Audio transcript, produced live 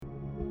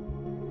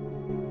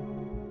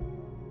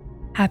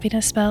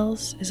Happiness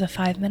Spells is a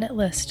 5-minute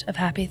list of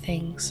happy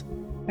things,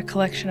 a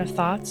collection of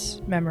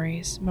thoughts,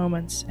 memories,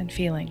 moments, and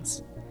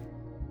feelings.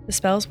 The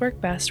spells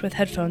work best with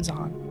headphones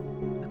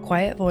on, a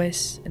quiet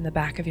voice in the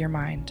back of your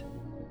mind.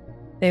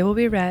 They will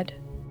be read,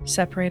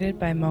 separated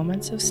by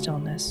moments of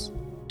stillness,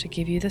 to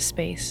give you the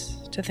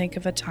space to think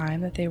of a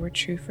time that they were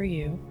true for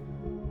you,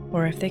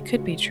 or if they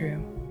could be true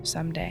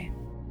someday.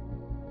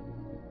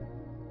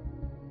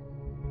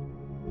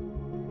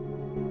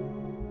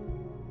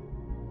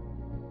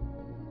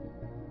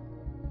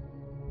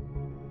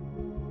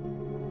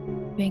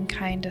 Being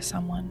kind to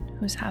someone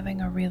who's having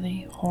a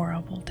really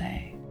horrible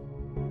day.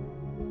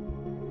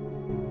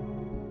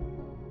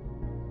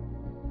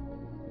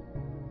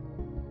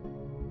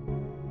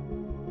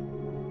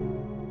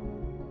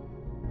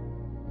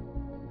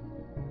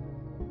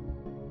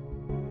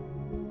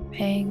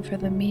 Paying for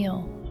the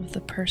meal of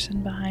the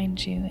person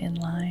behind you in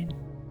line.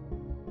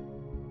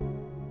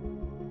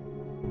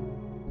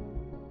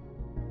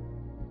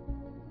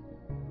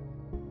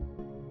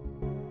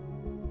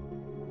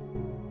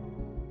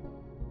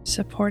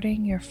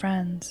 Supporting your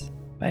friends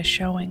by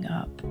showing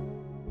up.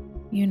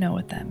 You know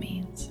what that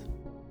means.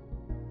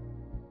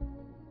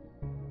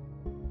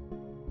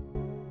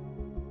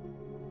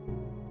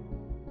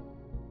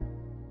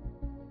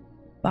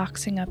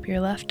 Boxing up your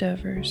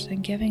leftovers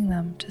and giving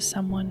them to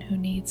someone who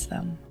needs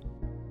them.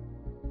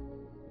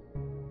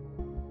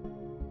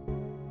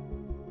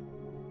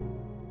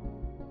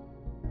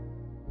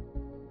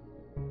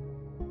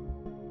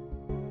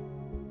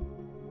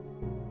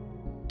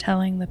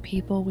 Telling the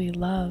people we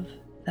love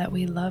that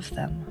we love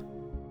them.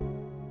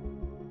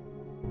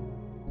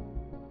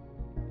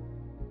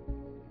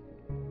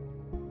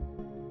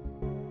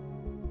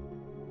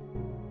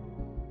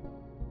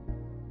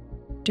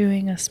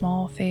 Doing a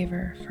small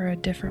favor for a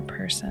different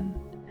person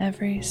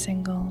every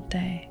single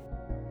day.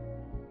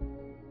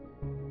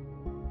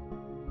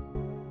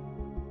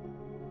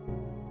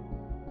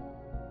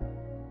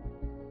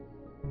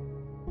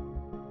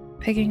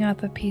 Picking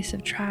up a piece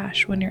of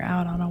trash when you're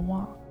out on a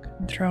walk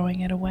and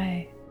throwing it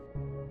away.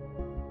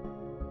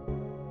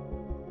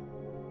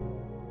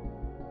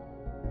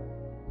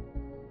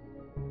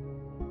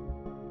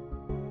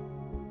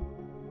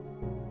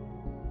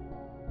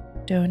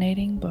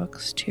 Donating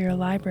books to your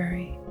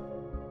library.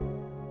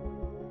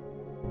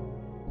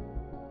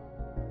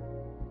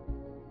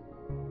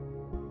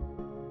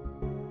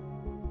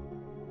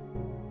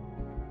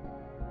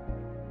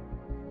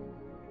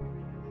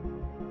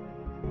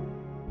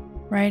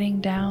 Writing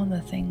down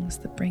the things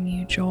that bring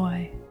you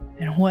joy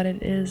and what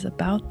it is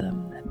about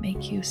them that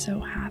make you so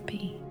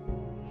happy.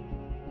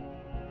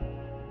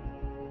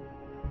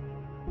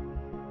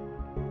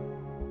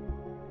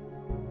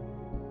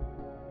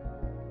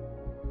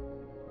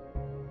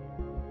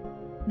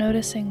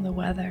 Noticing the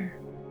weather,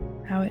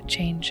 how it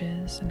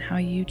changes and how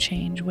you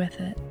change with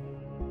it.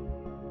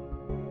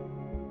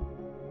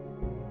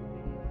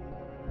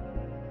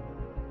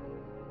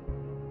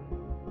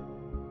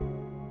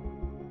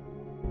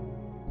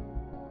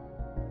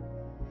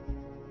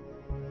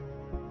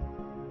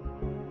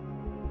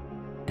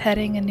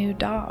 Petting a new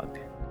dog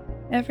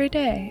every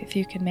day if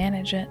you can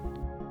manage it.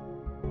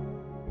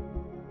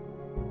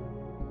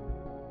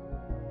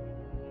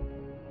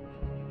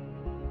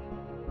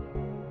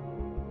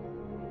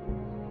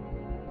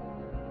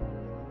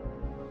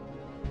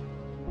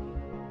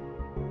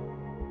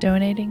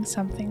 Donating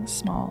something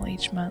small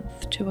each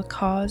month to a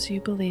cause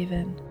you believe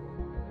in.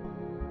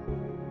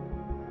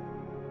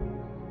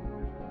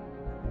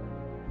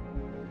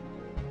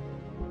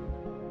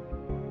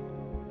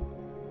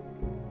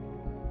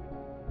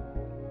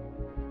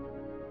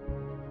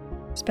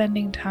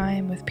 Spending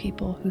time with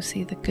people who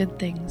see the good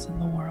things in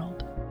the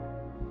world.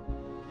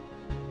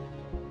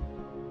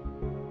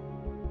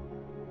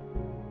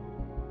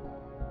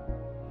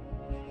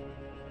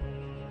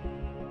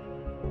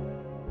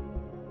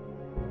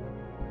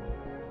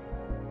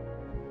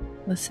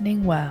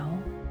 Listening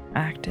well,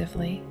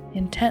 actively,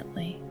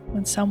 intently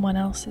when someone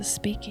else is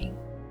speaking.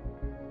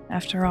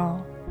 After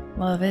all,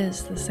 love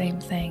is the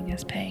same thing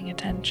as paying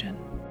attention.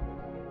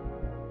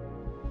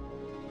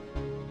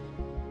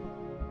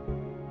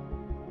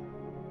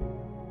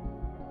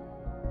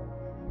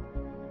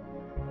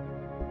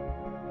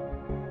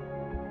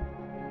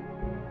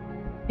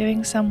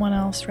 Giving someone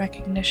else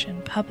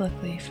recognition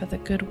publicly for the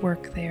good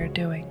work they are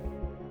doing.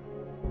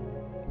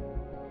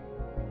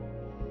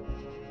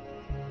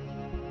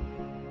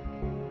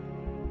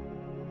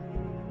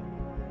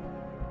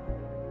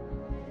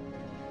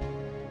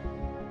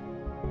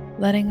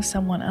 Letting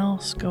someone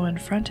else go in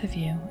front of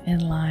you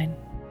in line.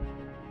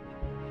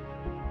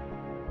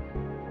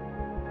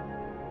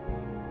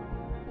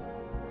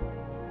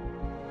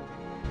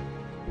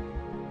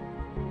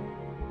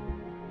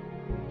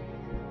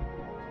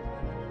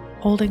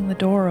 Holding the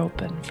door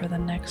open for the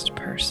next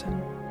person.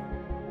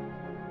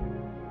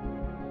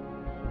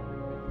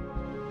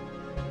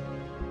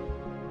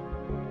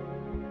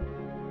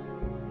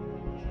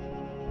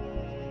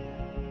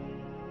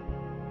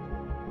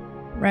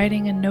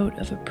 Writing a note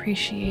of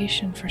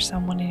appreciation for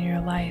someone in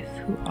your life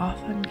who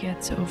often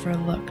gets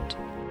overlooked.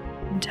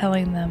 and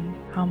telling them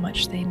how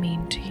much they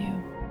mean to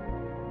you.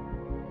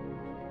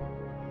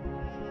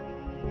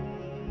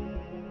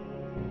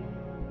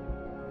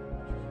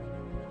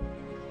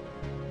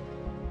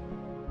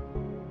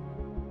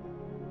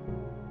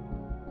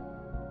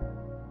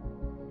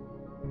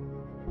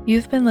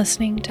 You've been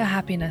listening to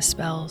Happiness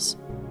Spells,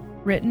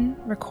 written,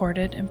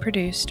 recorded, and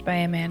produced by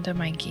Amanda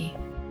Meinke.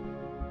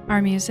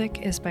 Our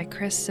music is by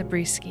Chris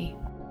Zabriskie.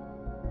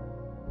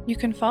 You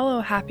can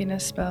follow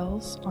Happiness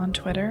Spells on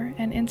Twitter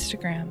and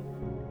Instagram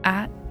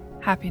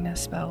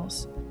 @Happiness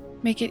Spells.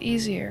 Make it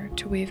easier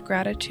to weave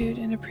gratitude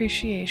and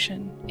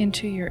appreciation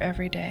into your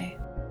everyday.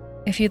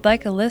 If you'd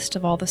like a list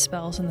of all the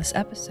spells in this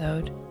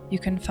episode, you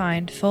can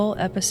find full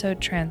episode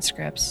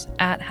transcripts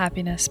at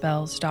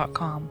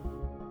happinessspells.com.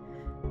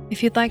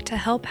 If you'd like to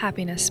help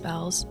Happiness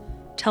Spells,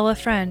 tell a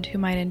friend who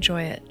might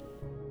enjoy it.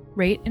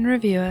 Rate and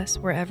review us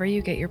wherever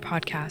you get your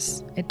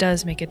podcasts. It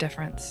does make a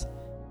difference.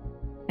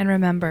 And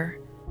remember,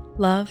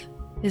 love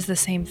is the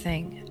same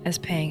thing as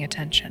paying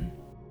attention.